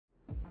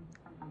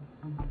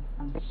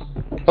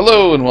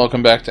Hello and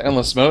welcome back to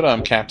Endless Mode.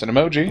 I'm Captain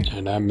Emoji.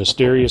 And I'm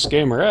Mysterious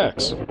Gamer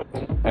X.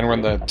 And we're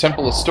in the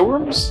Temple of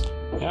Storms?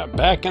 Yeah,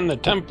 back in the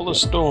Temple of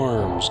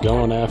Storms,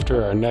 going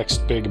after our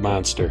next big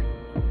monster.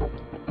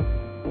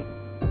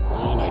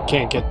 And I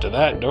can't get to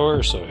that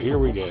door, so here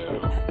we go.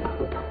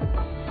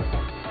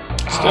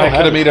 I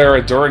could have made our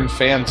adoring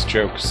fans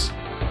jokes.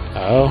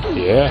 Oh,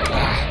 yeah.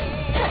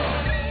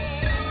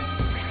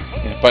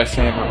 By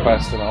fan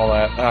request and all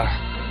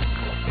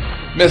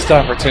that. Missed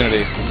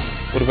opportunity.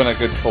 Would have been a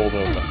good cold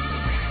open.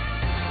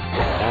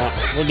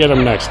 Yeah, we'll get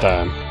them next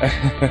time.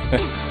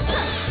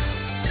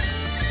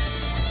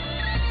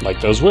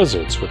 Like those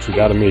wizards, which we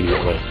got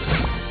immediately.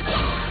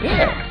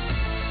 Yeah.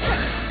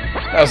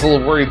 I was a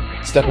little worried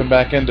stepping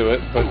back into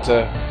it, but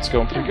it's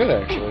going pretty good,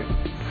 actually.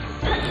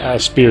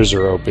 Spears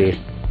are OP.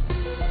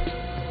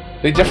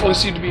 They definitely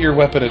seem to be your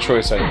weapon of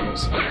choice, I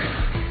guess.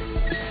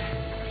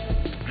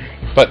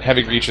 But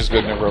heavy reach is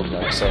good in a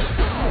roguelike, so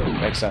it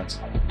makes sense.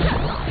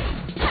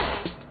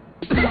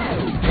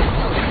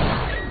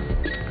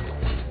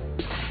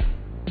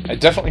 I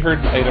definitely heard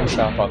an item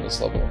shop on this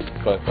level,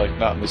 but like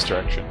not in this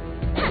direction.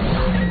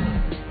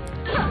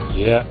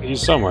 Yeah,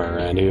 he's somewhere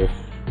around here.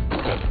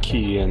 Got a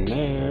key in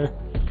there.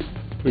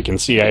 We can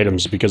see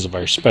items because of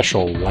our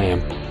special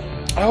lamp.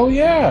 Oh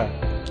yeah!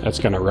 That's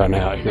gonna run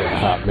out here in a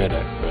hot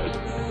minute, but...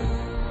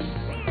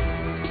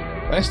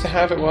 Nice to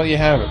have it while you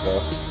have it,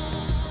 though.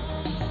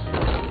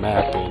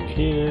 Map in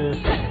here.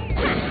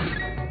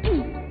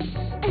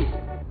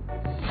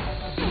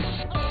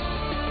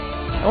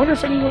 I wonder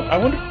if anyone...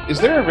 is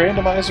there a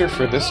randomizer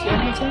for this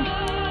game, you think?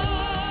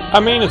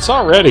 I mean, it's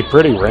already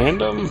pretty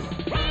random,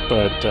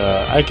 but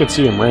I could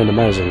see him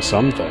randomizing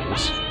some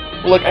things.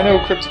 Well, like, I know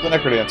Crypt of the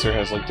Necrodancer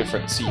has, like,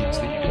 different seeds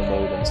that you can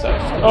load and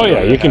stuff. Oh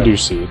yeah, you can do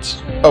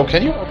seeds. Oh,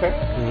 can you? Okay.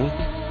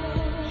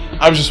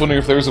 Mm-hmm. I was just wondering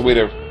if there was a way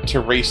to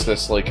race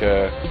this, like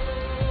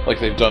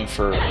they've done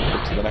for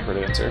Crypt of the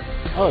Necrodancer.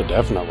 Oh,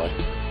 definitely.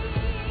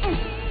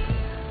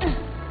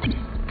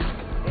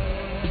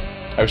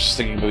 I was just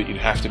thinking that you'd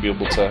have to be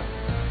able to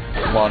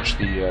launch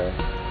the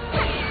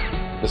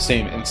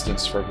same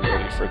instance for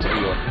everybody for it to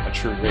be a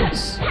true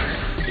race.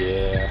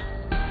 Yeah.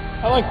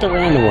 I like the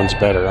random ones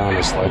better,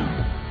 honestly.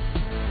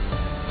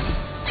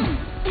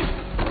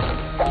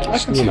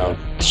 Just, you know,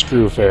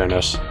 screw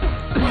fairness. I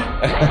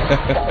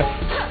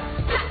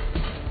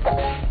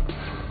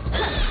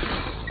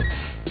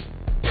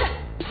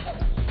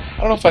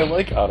don't know if I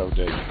like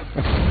auto-dig.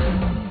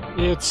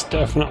 It's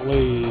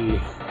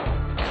definitely...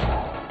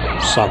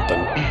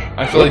 something.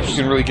 I feel like you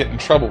can really get in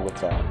trouble with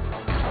that.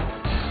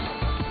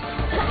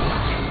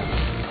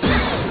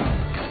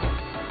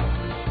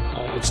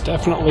 It's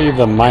definitely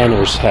the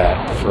miner's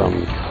hat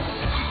from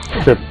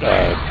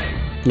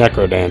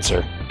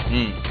Necrodancer.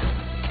 Mm.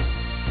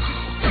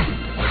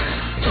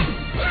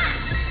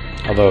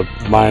 Although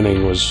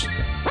mining was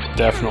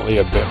definitely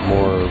a bit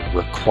more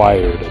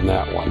required in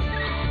that one.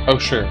 Oh,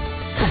 sure.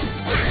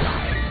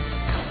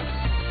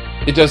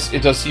 It does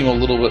seem a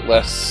little bit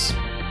less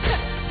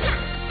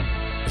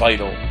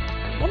vital.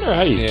 I wonder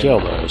how you kill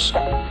those.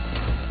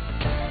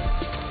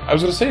 I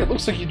was going to say, it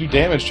looks like you do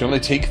damage to them. They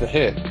take the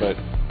hit, but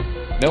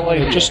no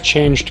idea. It just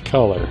changed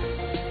color.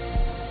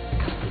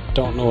 I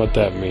don't know what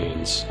that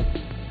means.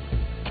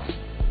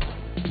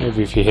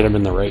 Maybe if you hit them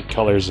in the right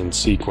colors in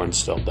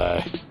sequence, they'll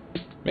die.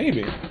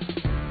 Maybe.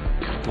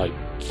 Like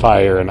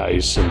fire and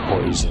ice and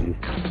poison.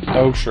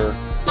 Oh, sure.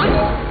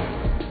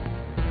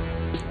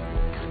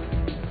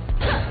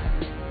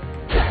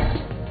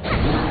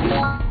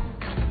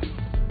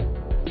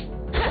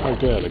 Oh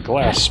good, a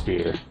glass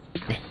spear.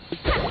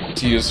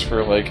 To use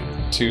for like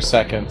 2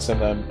 seconds and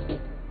then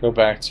go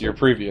back to your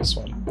previous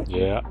one.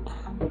 Yeah.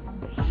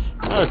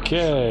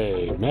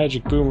 Okay,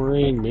 magic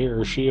boomerang,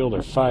 mirror shield,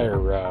 or fire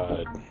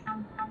rod.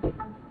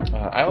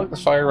 I like the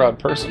fire rod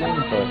personally,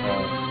 but...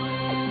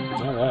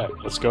 Alright,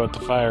 let's go with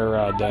the fire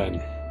rod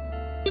then.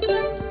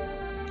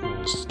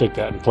 We'll stick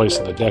that in place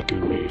of the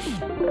Deku leaf.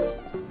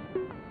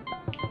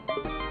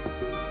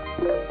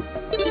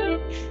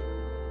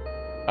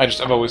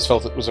 I've always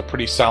felt it was a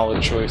pretty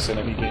solid choice in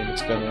any game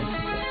it's been in.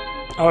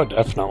 Oh,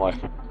 definitely.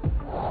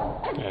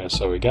 Okay,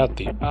 so we got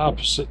the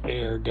opposite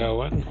air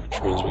going,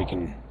 which means we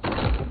can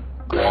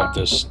grab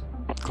this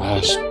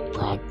glass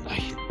rod.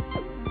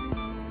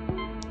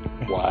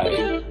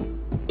 Why?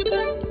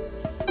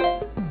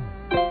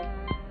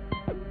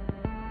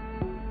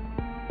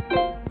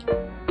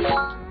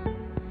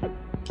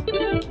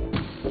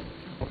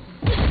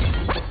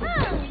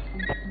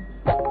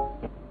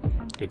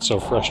 Get so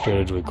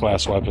frustrated with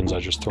glass weapons, I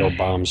just throw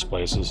bombs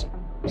places.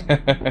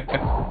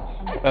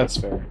 That's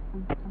fair.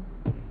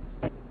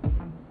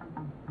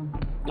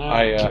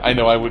 I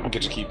know I wouldn't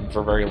get to keep them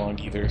for very long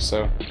either,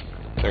 so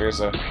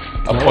there's a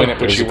point at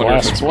which you wonder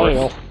if it's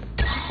worth.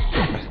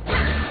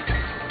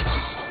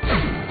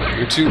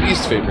 Your two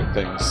least favorite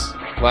things: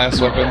 glass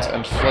weapons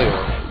and flail.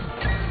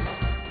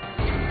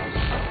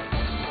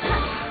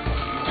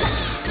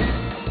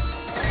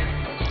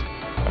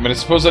 I mean, I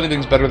suppose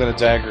anything's better than a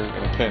dagger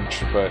in a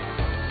pinch, but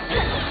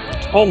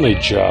only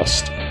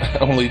just.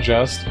 Only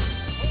just?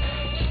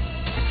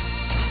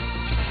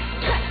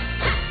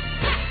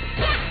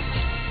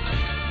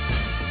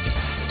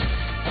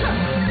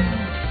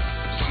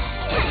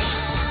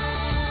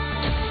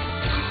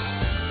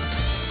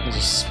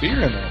 a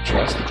spear in that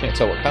chest. I can't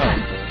tell what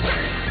kind.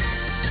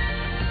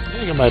 I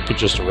think it might be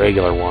just a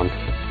regular one.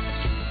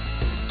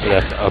 We'd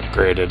have to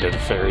upgrade it at a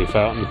fairy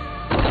fountain.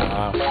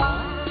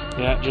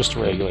 Yeah, just a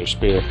regular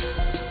spear.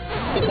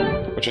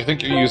 Which I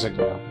think you're using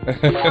now.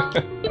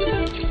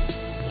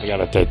 I got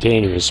a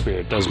titanium spear.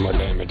 It does more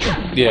damage.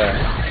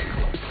 Yeah.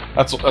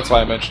 That's why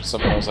I mentioned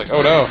something. I was like,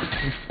 oh no!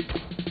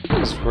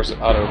 Because of course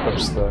it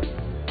auto-equips the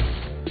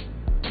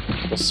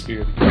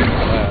spear to go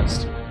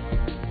last.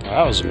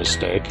 That was a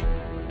mistake.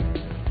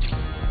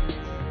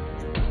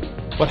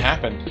 What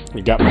happened? I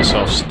got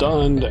myself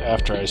stunned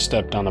after I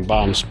stepped on a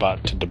bomb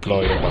spot to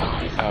deploy a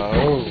bomb.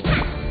 Oh.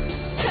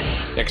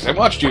 Yeah, because I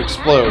watched you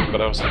explode,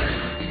 but I was like,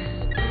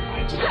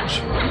 why didn't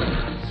you?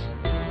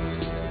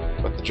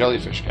 But the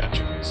jellyfish got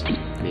you. So.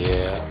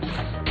 Yeah.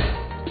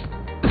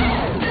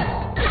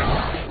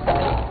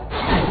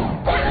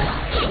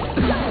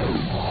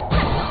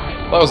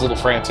 That was a little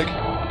frantic.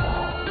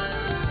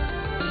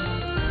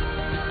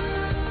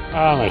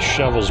 Ah, my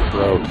shovel's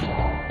broke.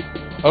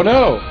 Oh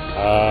no!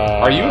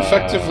 Are you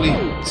effectively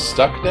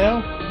stuck now?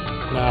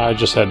 No, I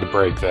just had to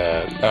break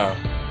that. Oh.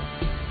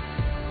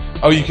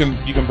 Oh, you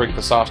can break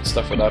the soft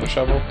stuff without a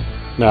shovel?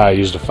 No, I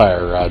used a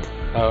fire rod.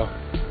 Oh.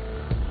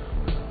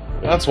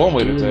 That's one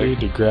way to dig. I need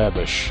to grab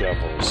a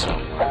shovel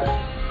somewhere.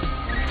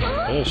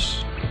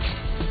 This.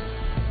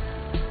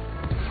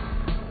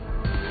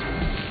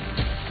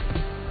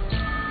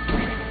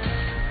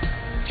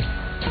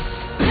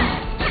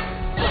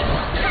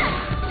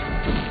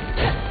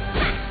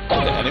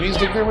 Did the enemies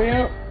dig their way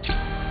out?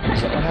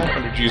 Is that what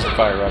happened? Or did you use the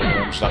fire rod again?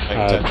 I'm just not paying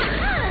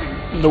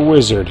attention. The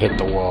wizard hit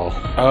the wall.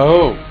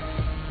 Oh!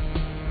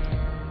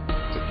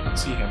 Didn't even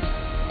see him.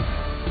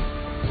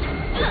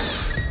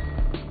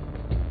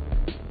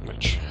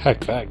 Which,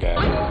 heck, that guy.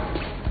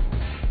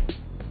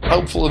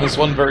 Helpful in this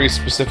one very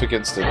specific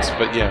instance,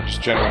 but yeah,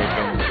 just generally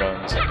paying the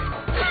guns.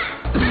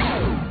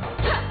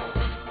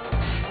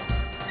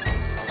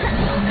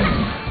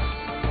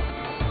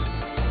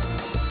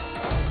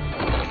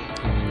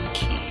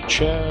 Key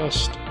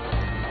chest.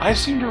 I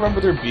seem to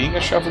remember there being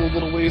a shovel a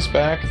little ways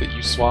back that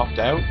you swapped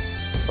out,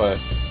 but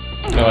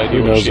no idea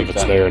Who what knows shape if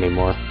it's that. there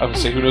anymore. I would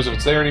say who knows if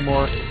it's there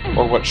anymore,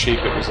 or what shape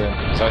it was in,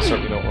 because I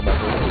certainly don't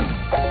remember.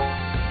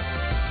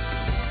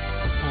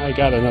 I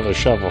got another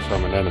shovel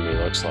from an enemy,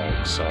 looks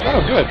like, so...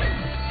 Oh, good.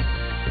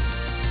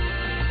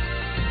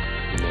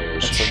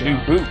 There's That's a some new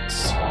shop.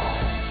 boots.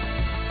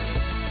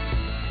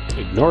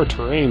 Ignore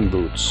terrain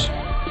boots.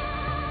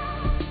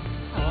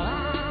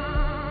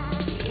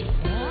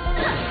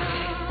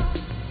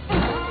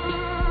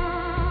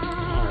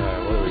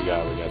 Alright, what do we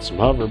got? We got some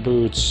hover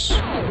boots.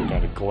 We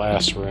got a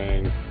glass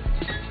ring.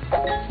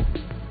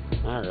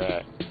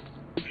 Alright.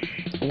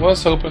 I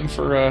was hoping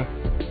for, I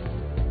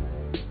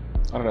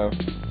don't know,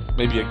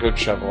 maybe a good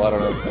shovel. I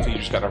don't know. I think you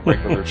just got a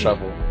regular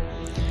shovel.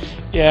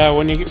 Yeah,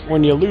 when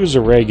you lose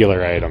a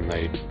regular item,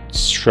 they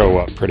show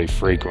up pretty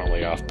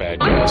frequently off bad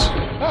guys.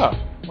 Oh,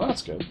 well,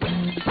 that's good.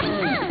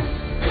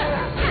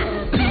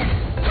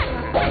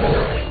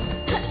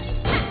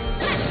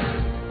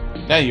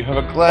 Now you have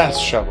a glass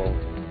shovel.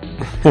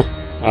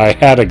 I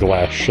had a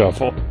glass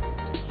shovel.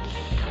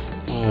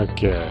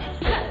 Okay.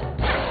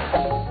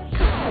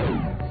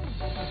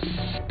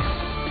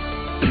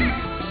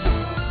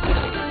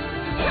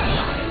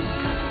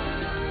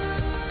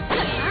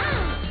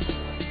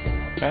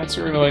 Bats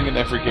are annoying in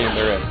every game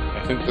they're in.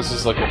 I think this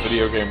is like a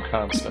video game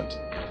constant.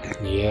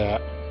 Yeah.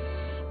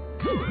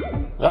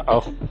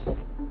 Uh-oh.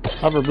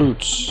 Hover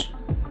boots.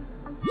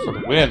 For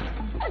the win.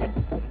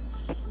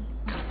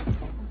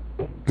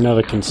 Now,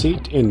 the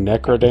conceit in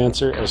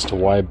Necrodancer as to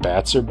why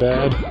bats are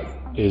bad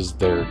is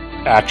they're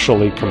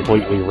actually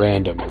completely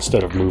random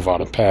instead of move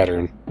on a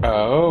pattern.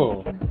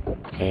 Oh.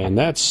 And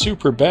that's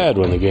super bad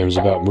when the game's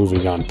about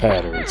moving on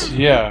patterns.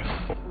 Yeah.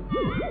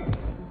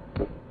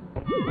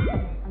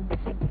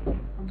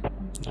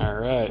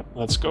 Alright,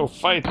 let's go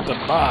fight the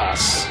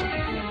boss.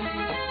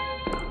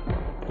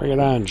 Bring it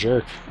on,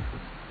 jerk.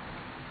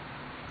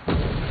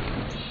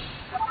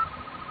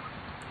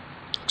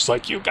 Looks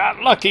like you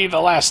got lucky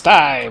the last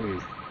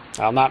time.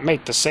 I'll not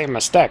make the same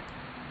mistake.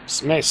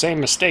 Same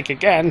mistake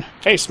again.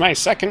 Face my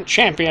second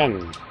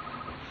champion.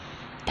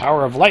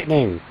 Power of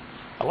lightning.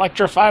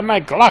 Electrify my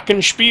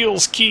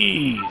glockenspiel's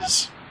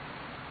keys.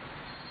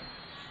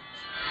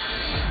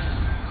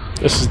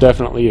 This is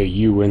definitely a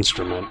U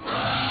instrument.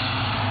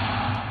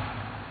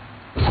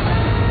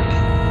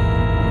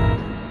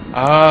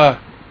 Ah.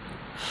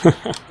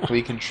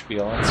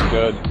 Glockenspiel, that's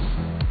good.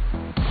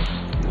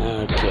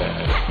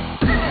 Okay.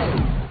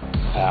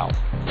 Ow.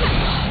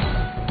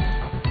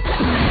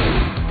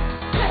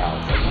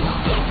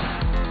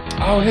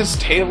 Oh, his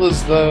tail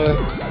is the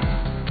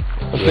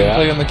thing Yeah.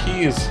 playing on the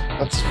keys.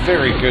 That's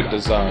very good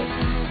design.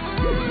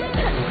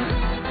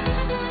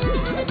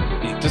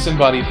 The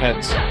disembodied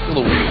head's a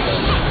little weird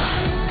though.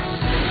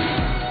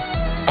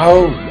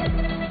 Oh!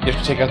 You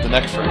have to take out the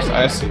neck first,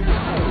 I see.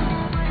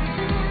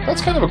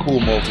 That's kind of a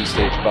cool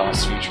multi-stage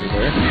boss feature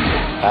there.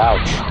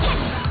 Ouch.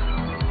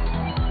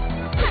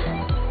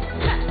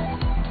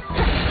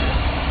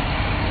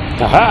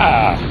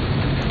 Aha!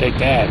 Take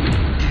that.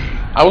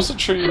 I wasn't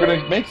sure you were going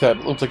to make that.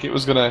 It looked like it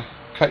was going to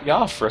cut you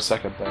off for a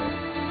second there.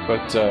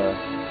 But,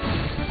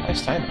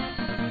 nice timing.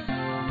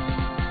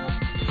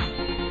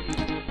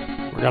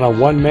 We're gonna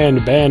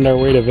one-man band our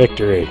way to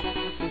victory.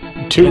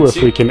 2 if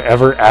we can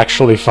ever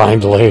actually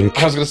find Link.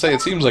 I was going to say,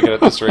 it seems like it at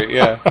this rate,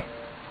 yeah.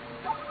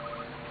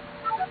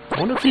 I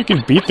wonder if you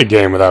can beat the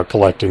game without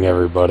collecting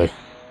everybody.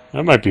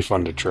 That might be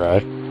fun to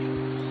try.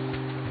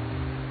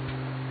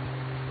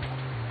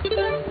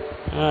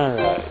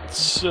 Alright,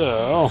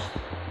 so...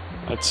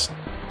 let's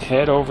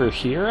head over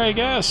here, I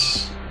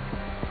guess?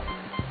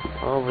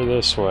 Or over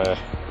this way?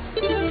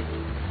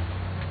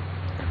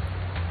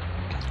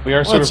 We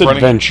are sort Let's of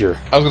running... adventure.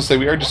 I was going to say,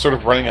 we are just sort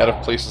of running out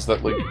of places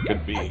that Link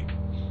could be.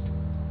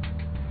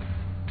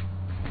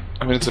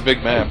 I mean, it's a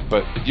big map,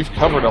 but you've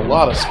covered a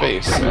lot of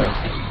space, so...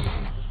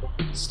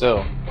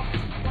 Still.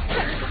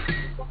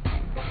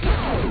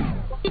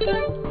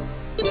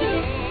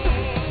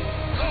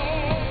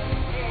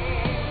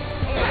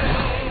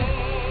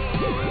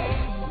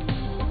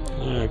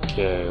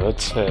 Okay,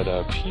 let's head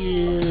up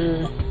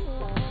here.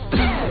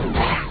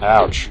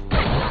 Ouch.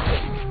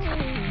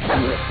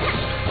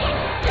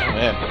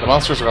 Man, the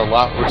monsters are a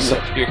lot worse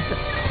up here.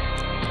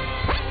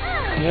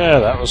 Yeah,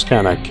 that was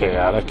kind of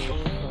chaotic.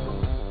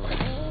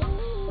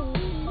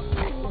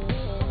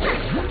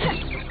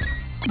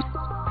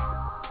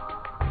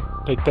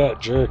 Take that,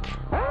 jerk.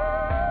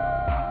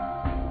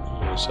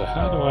 So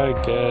how do I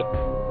get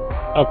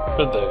up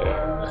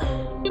there?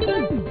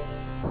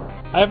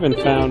 I haven't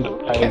found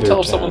either. I can't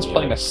tell if town someone's yet.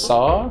 playing a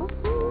saw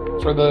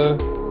for the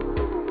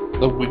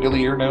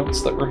wigglier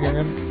notes that we're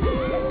hearing.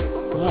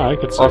 Oh, I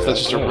could see Or if that,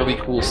 that's just yeah. a really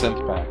cool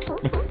synth pack.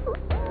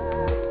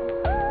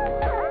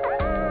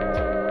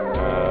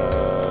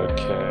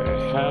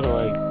 Okay, how do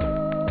I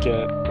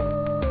get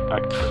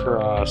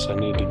across? I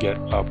need to get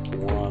up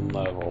 1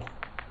 level.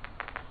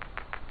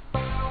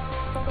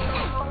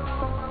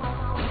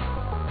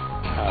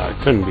 It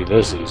couldn't be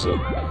this easy.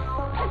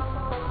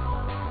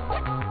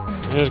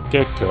 It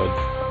could.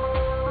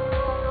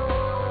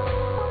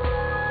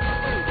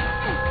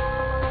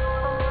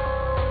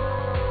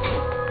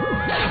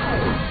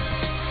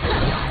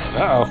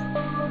 Uh-oh.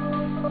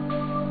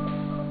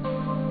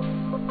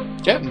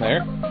 Getting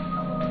there.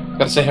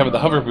 Gotta say, having the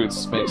hover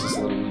boots makes this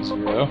a little easier,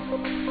 though.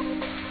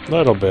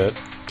 Little bit.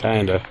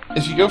 Kinda.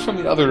 If you go from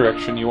the other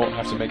direction, you won't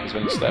have to make as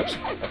many steps,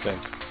 I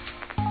think.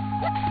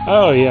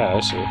 Oh, yeah, I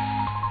see.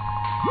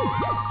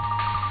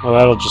 Well,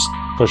 that'll just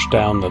push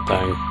down the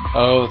thing.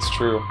 Oh, that's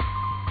true.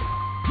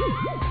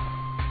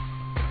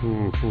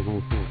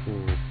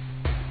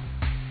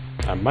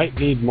 I might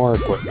need more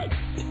equipment.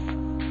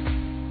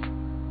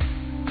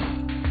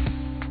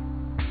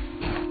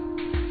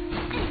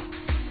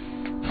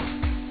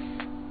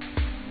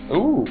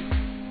 Ooh.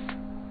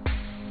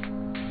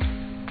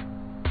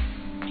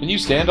 Can you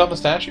stand on the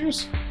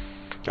statues?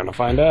 Gonna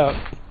find out.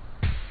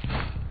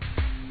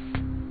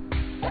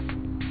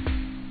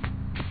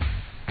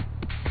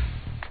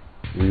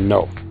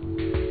 No.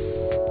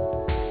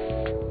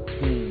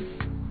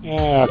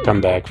 Yeah, I'll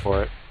come back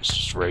for it. It's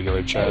just a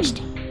regular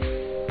chest.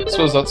 I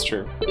suppose that's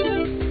true.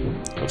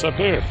 What's up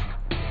here?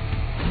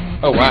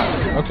 Oh,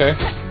 wow. Okay.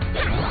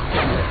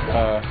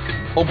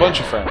 Whole bunch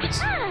of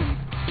friends.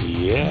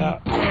 Yeah.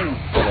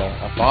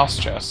 Got a boss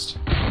chest.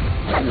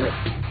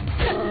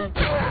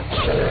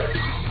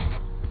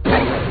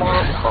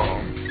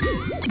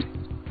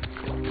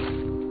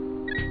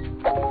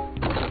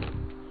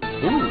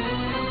 Ooh.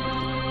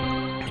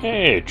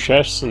 Hey,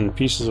 chests and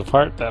pieces of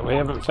heart that we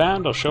haven't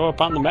found will show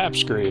up on the map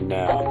screen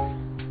now.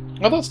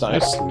 Oh, that's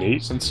nice. That's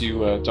neat. Since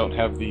you don't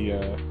have the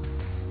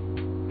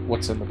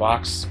what's in the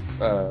box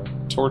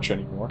torch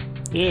anymore.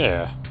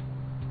 Yeah.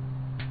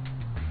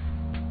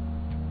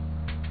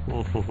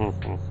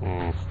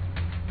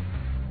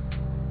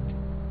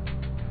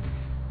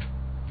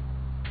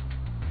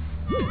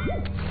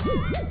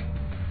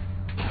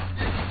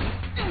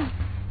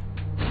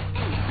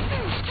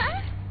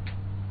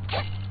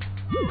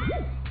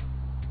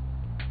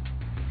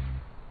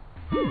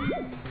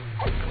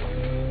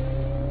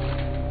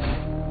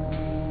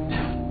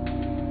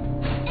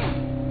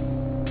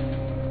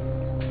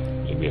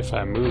 Maybe if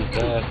I move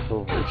that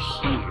over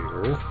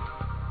here,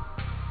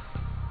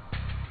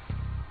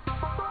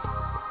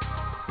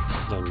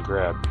 then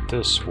grab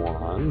this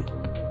one,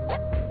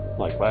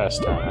 like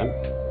last time.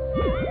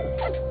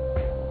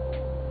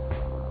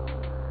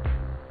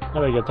 How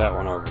do I get that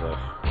one over there?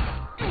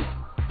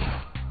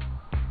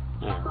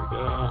 There we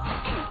go.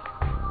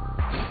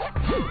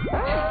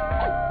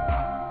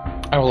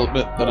 I will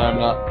admit that I'm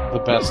not the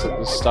best at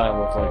this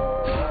style of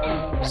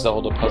like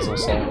Zelda puzzle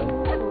solving.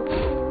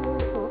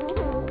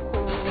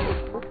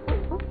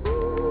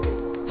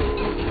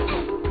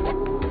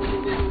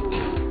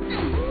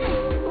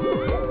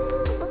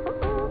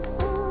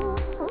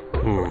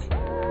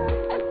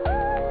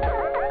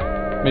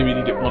 Maybe you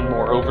need to get one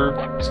more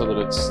over so that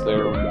it's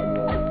there when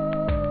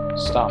you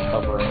stop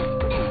hovering.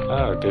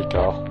 Oh, good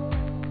call.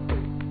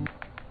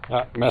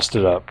 Ah, messed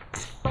it up.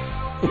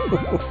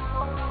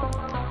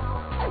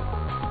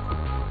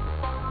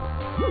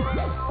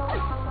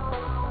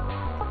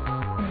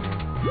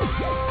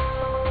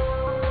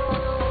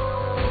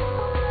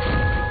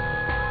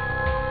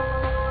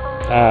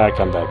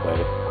 Come back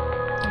later.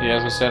 Yeah, I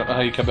was gonna say, I don't know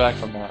how you come back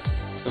from that.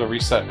 It'll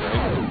reset,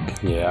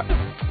 right? Yeah.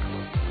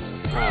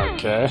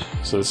 Okay,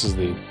 so this is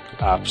the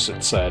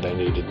opposite side I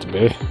need it to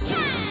be.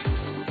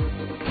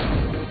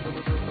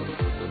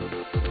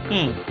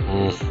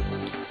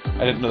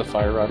 I didn't know the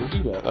fire rod would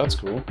do that. That's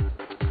cool.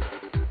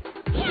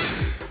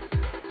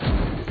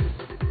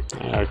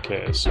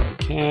 Okay, so I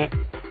can't...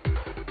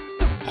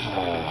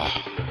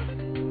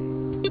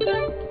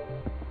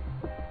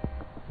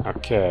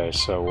 Okay,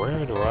 so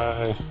where do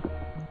I...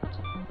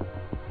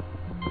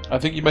 I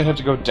think you might have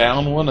to go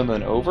down one and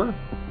then over.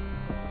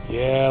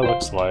 Yeah,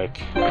 looks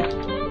like.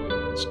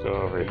 Let's go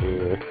over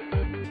here.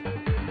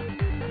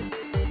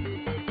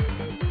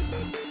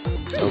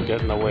 Don't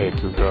get in the way,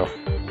 Kuko.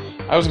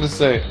 I was gonna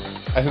say,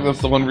 I think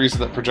that's the one reason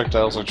that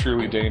projectiles are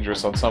truly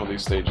dangerous on some of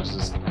these stages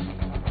is,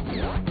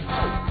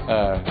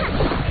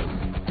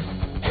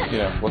 you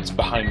know, what's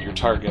behind your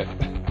target.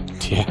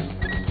 Yeah.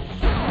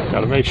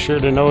 Gotta make sure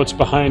to know what's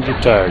behind your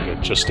target,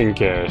 just in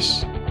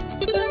case.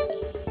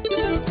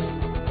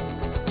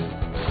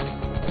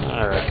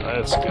 Alright,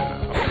 let's go.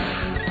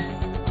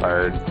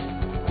 Bird.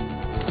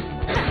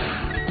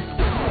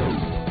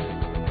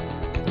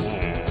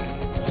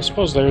 Yeah, I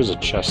suppose there's a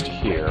chest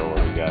here. What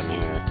do we got in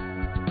here?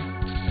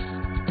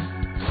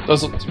 It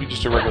does look to be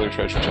just a regular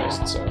treasure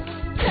chest, so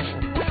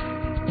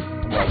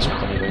I'm not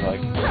expecting anything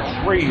like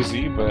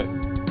crazy, but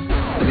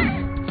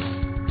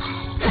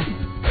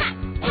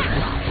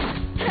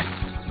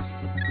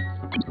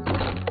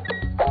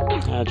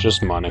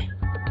Just money.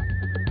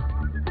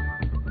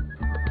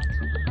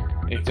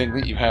 anything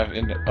that you have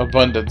in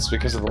abundance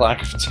because of the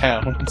lack of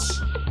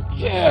towns.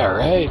 Yeah,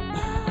 right.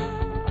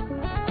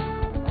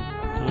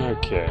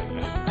 Okay.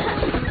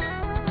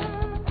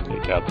 They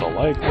got the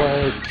like,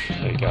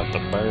 they got the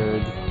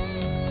bird.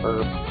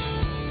 Burp.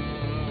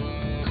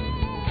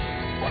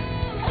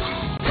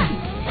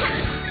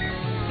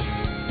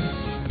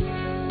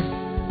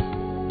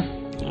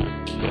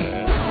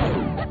 Okay.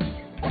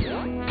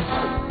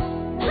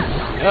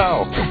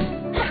 No!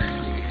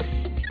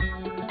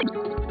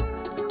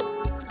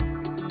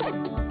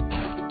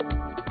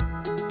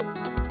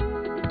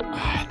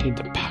 I need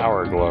the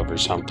power glove or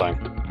something.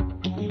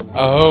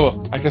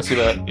 Oh, I can see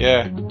that,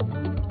 yeah.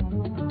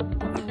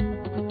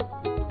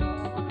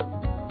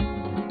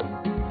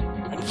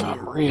 If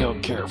I'm real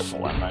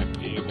careful, I might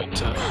be able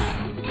to...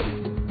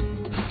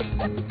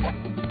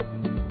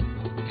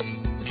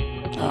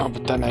 Oh,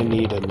 but then I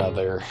need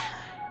another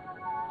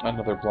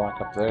block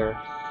up there.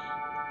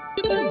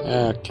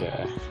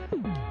 Okay.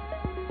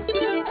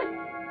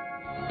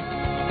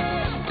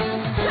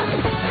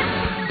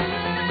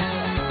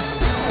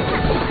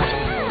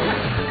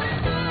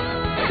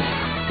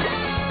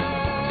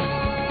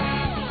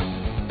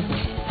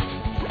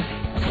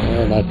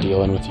 Yeah, not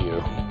dealing with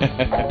you.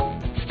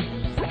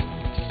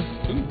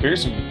 Ooh,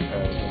 piercing.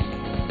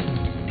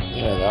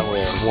 Yeah, that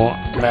way it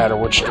won't matter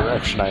which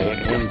direction I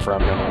aim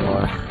from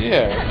anymore.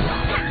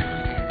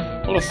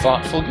 Yeah. What a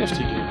thoughtful gift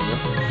he gave you.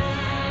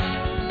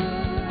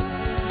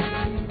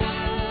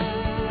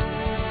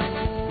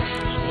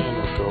 And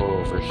we'll go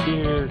over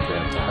here,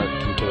 grab the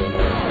heart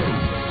container.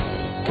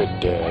 Good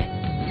day.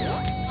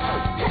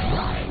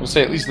 We'll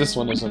say at least this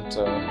one isn't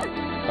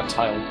a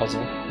tile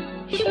puzzle.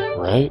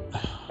 Right?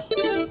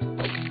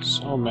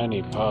 So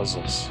many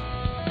puzzles.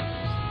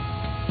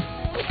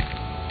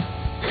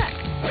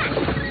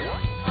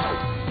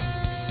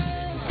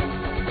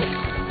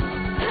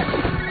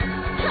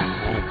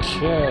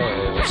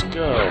 Okay, let's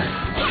go.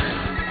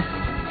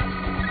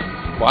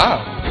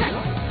 Wow.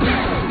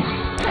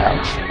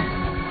 Ouch.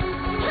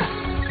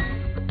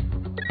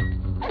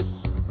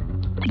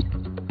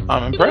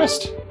 I'm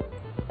impressed.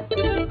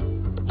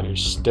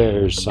 There's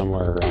stairs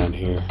somewhere around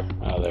here.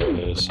 Oh, there it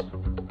is.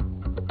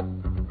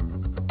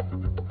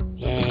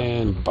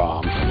 And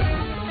bomb.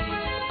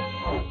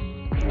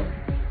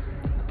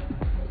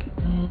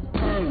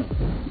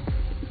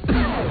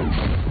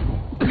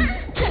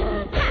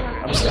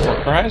 I'm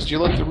surprised you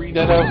let the read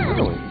that out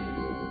early.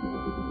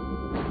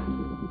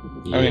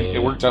 Yeah. I mean,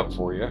 it worked out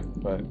for you,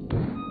 but...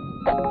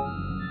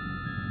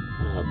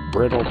 A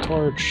brittle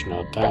torch,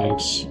 no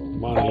thanks.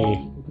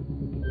 Money.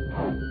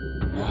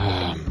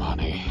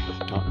 Money.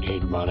 Don't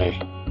need money.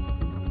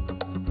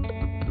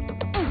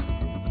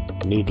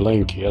 Need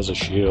Link, he has a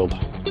shield.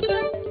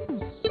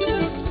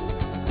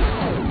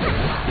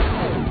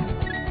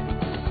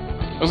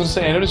 I was gonna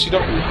say, I noticed you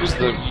don't really use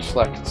the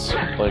reflex,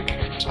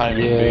 like,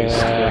 timing-based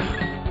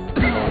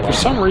thing. For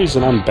some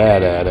reason, I'm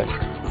bad at it.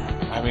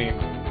 I mean,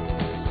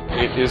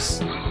 it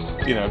is,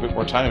 you know, a bit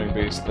more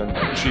timing-based than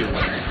shield.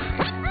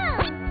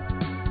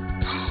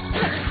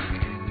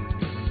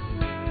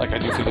 Like, I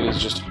do think it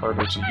is just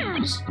harder to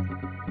use.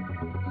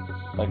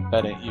 Like,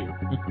 that ain't you.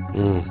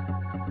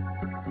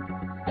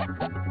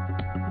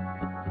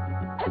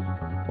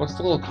 What's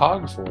the little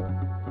cog for?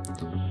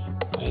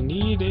 I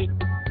need it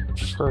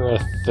for a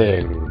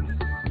thing.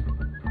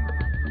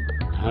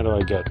 How do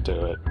I get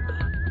to it?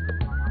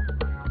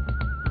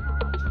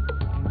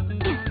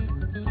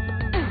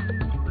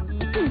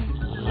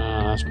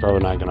 That's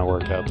probably not going to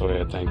work out the way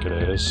I think it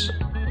is.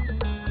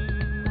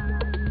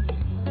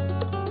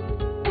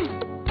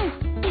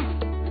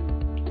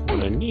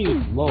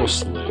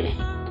 mostly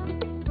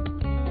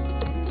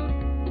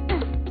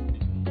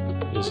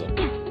is a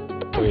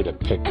way to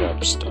pick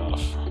up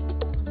stuff.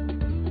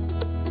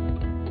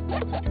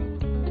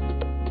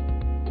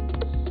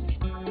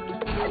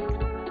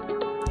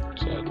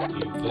 So I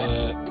do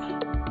that.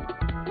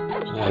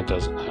 That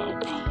doesn't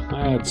help.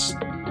 Let's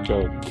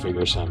go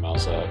figure something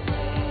else out.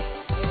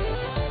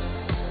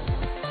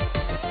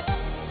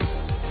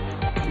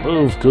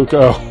 Move,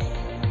 Kuko!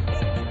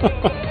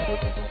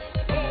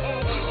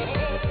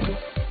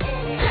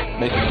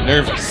 Making me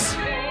nervous.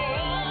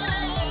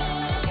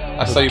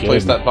 I saw you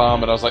place that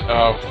bomb and I was like,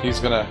 oh, he's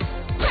gonna...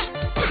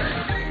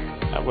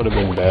 That would have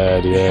been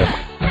bad,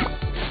 yeah.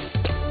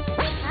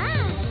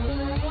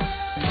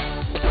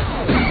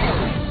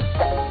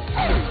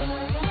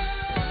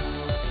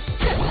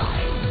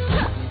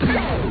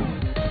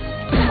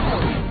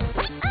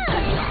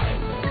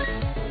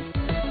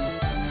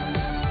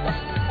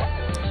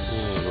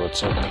 And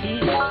what's up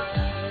here?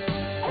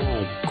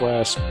 Oh,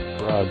 glass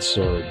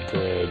broadsword,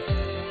 great.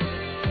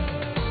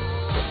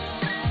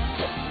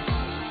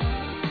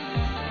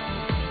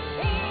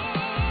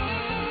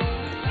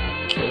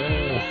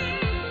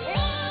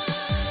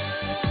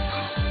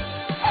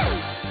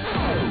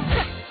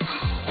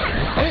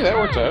 Hey, that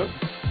worked out.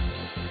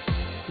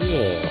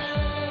 Yeah.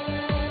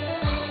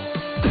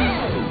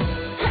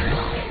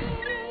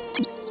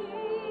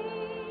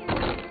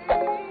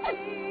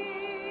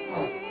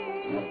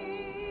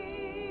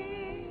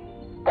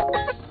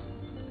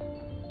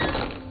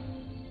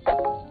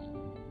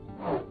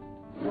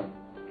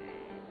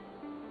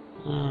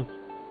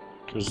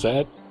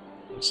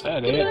 Was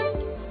that it?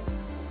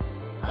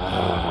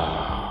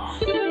 Oh.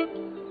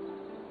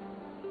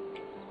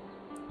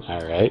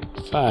 Alright,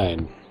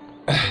 fine.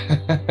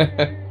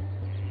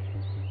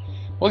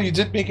 Well, you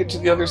did make it to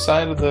the other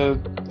side of the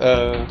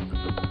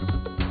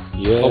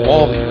Yeah,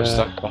 wall that you were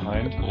stuck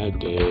behind. I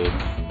did.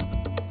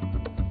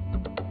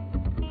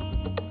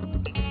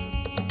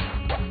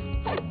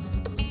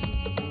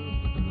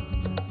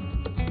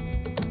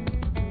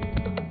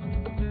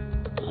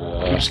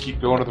 You just keep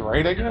going to the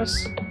right, I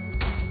guess?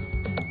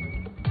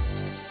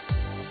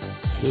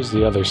 Here's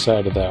the other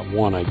side of that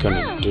one I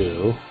couldn't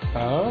do.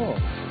 Oh.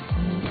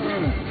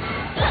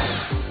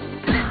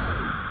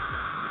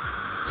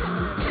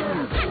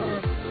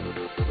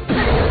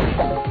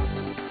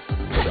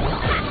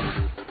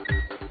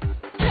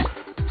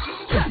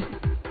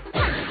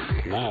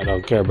 Now I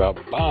don't care about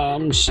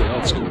bombs, so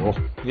that's cool.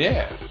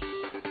 Yeah.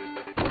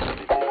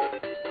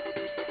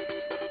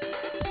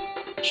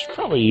 Should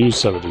probably use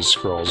some of these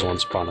scrolls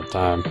once upon a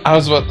time. I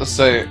was about to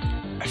say,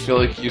 I feel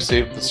like you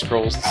saved the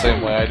scrolls the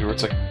same way I do, where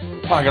it's like,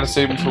 oh, I gotta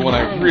save them for when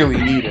I really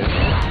need it.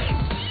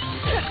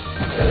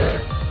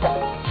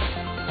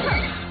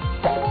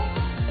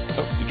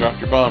 Oh, you dropped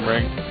your bomb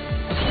ring.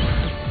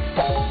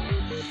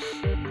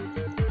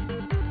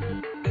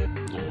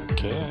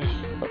 Okay.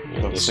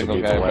 That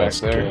single guy back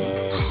there.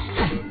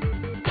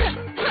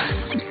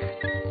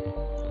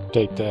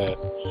 Take that.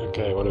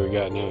 Okay, what do we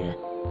got in here?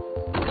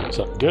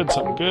 Something good,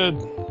 something good?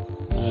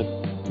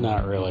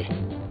 Not really.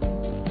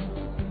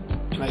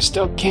 And I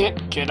still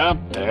can't get up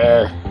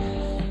there.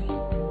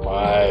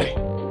 Why?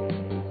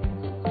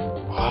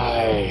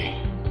 Why?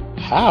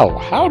 How?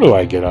 How do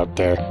I get up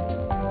there?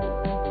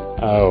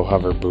 Oh,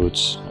 hover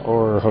boots.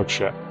 Or hook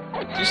shot.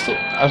 Do you still,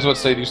 I was about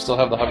to say, do you still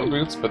have the hover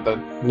boots? But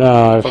then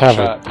No, I hook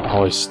haven't shot.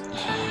 always...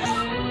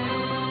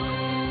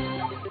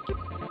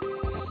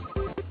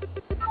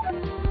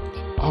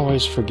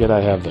 Always forget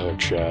I have the hook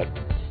shot.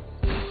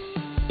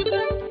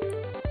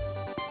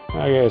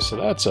 Okay, so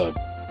that's a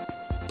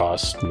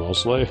bust,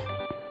 mostly.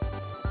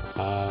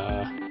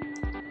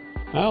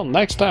 Well,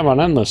 next time on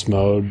Endless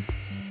Mode,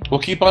 We'll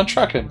keep on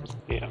trucking.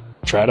 yeah,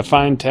 try to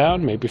find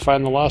town, maybe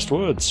find the Lost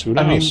Woods. Who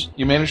knows? I mean,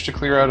 you managed to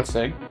clear out a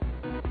thing.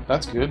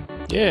 That's good.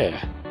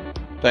 Yeah.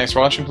 Thanks for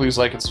watching. Please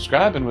like and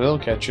subscribe, and we'll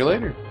catch you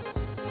later.